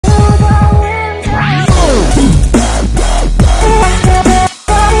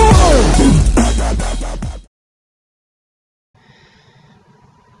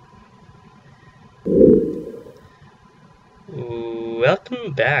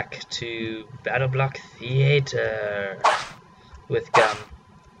Welcome back to Battle Block Theater with Gum,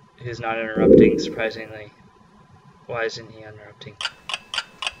 who's not interrupting, surprisingly. Why isn't he interrupting?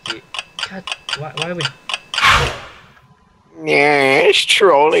 God, why are we... Yes,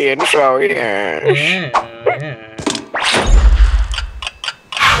 trolley intro, yes. Yeah.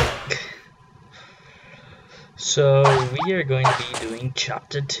 So, we are going to be doing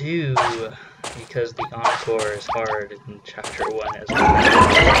Chapter 2, because the encore is hard in Chapter 1 as well.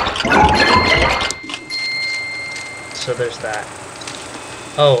 So there's that.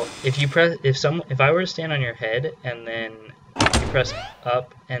 Oh, if I were to stand on your head and then you press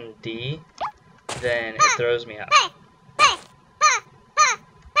up and D, then it throws me up.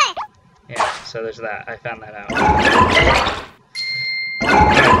 Yeah, so there's that. I found that out.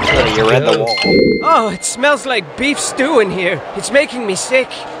 You read the wall. Oh, it smells like beef stew in here. It's making me sick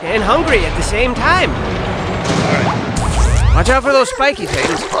and hungry at the same time. Alright. Watch out for those spiky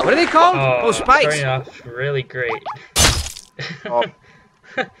things. What are they called? Oh, spikes. starting off really great. Oh.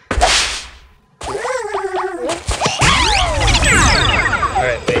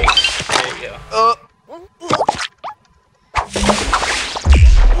 Alright, wait. There you go.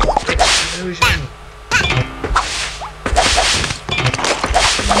 Explosion.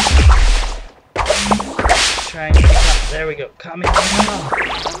 Trying to come. There we go. Coming down.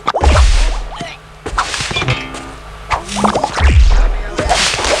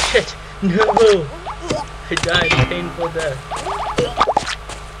 Shit! No! I died a painful death.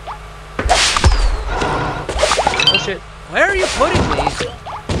 Oh shit. Where are you putting these?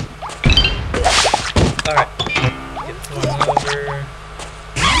 Alright. Get flung over.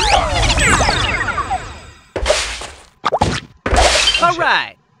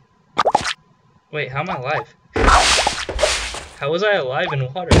 Alright. Wait, how am I alive? How was I alive in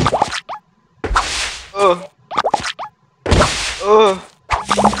water?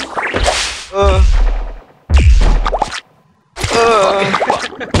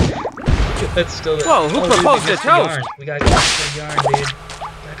 That's still the... Whoa, who proposed dude, a toast? We gotta go back to the yarn, dude.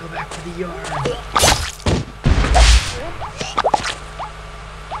 Gotta go back to the yarn.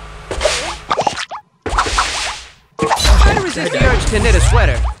 Try to resist the urge to knit a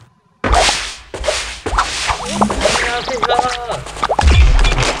sweater.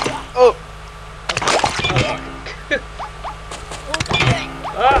 Oh!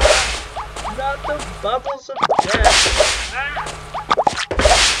 Not the bubbles of death!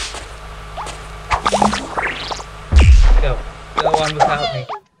 Go on without me.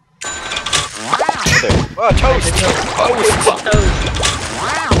 Oh, toast! Toast!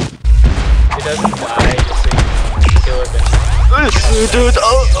 It doesn't die, just so you can kill it then. Dude,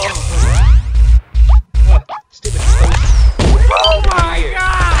 oh! Oh, stupid toast. Oh my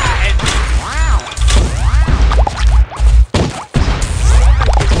god!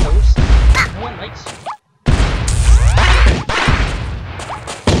 Toast? No one likes you.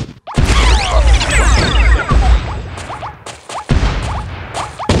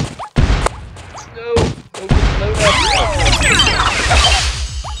 No! Go load up!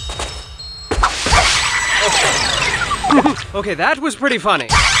 Okay, that was pretty funny.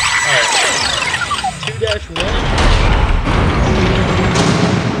 Alright. 2-1.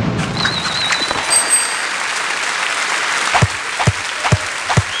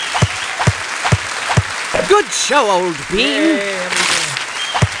 Good show, old bean. Yay, everything.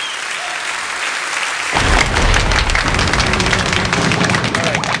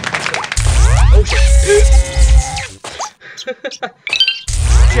 Alright. Oh shit.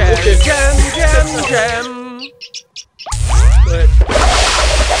 Jam. What?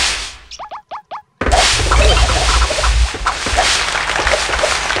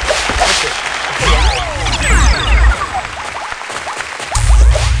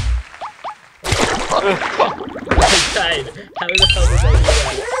 I died. How the hell did I do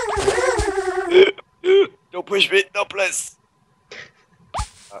that? Don't push me, no please.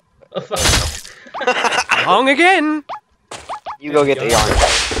 Oh fuck. Wrong again. You go get the yarn.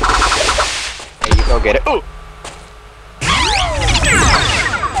 Hey, you go get it. Ooh!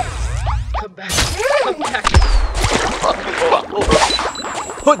 Come back. Come back.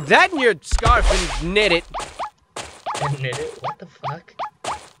 Put that in your scarf and knit it. And knit it? What the fuck?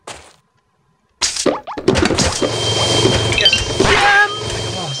 Yes! Jam.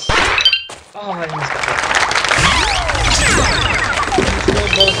 Lost. Oh, I missed that. You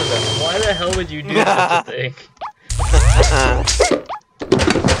killed both of them. Why the hell would you do such a thing? You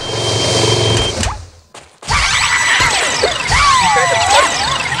tried to punch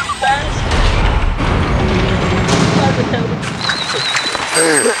fast? How the hell did you do it?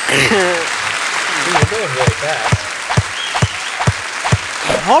 Dude, you're going really fast.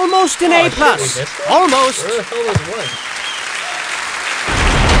 Almost an Oh, A+. shit, we missed one? Almost. Where the hell was one?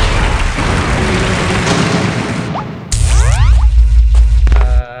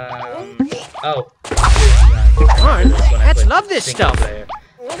 Oh. Darn, cats love this stuff. Player.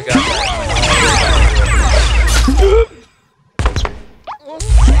 Forgot that.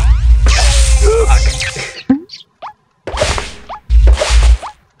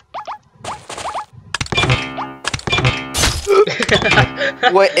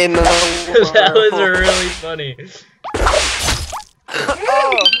 What in the world? That was really funny.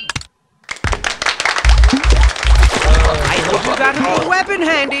 I hope you got a good weapon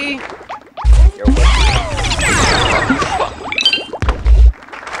handy.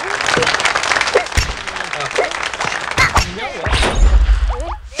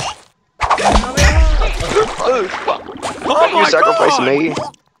 You sacrificing me?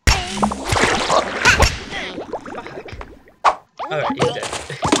 Alright, he's dead.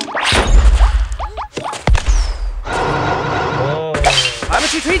 Whoa. Why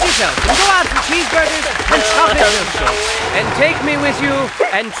don't you treat yourself and go out for cheeseburgers and chocolate milkshakes and take me with you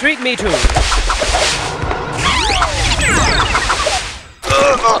and treat me too.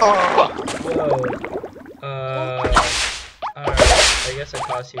 Whoa. Alright, I guess I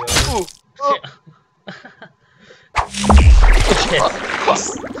toss you over. Shit.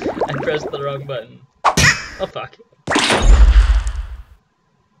 I pressed the wrong button. Oh fuck.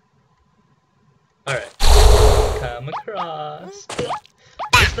 Alright. Come across.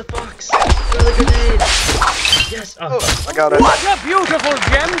 It's the box! Throw the grenade! Yes! Oh, fuck. I got it. What a beautiful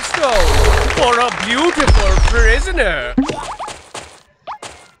gemstone for a beautiful prisoner.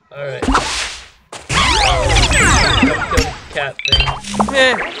 Alright. Don't kill the cat thing.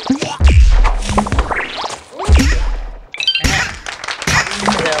 Eh.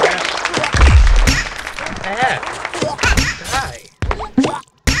 Die!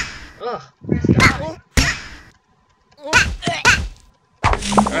 Ugh! Die!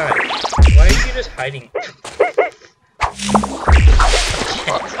 Alright. Why are you just hiding?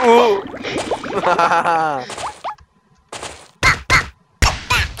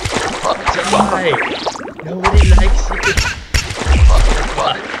 Die! Nobody likes you.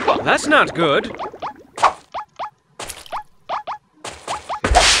 That's not good.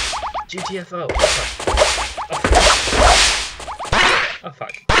 GTFO. Oh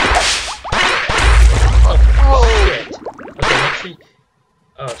fuck. Oh shit. Okay, make sure you...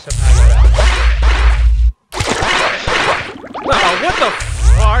 Oh, somehow I got out. Well, what the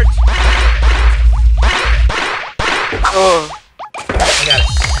fart? Oh. I got it.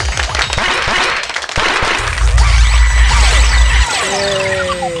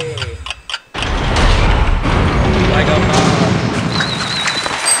 Yay! Lego mom.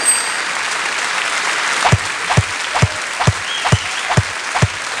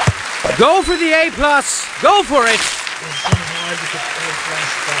 Go for the A+. Go for it. It's so hard to get A+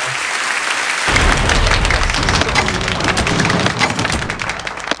 stuff.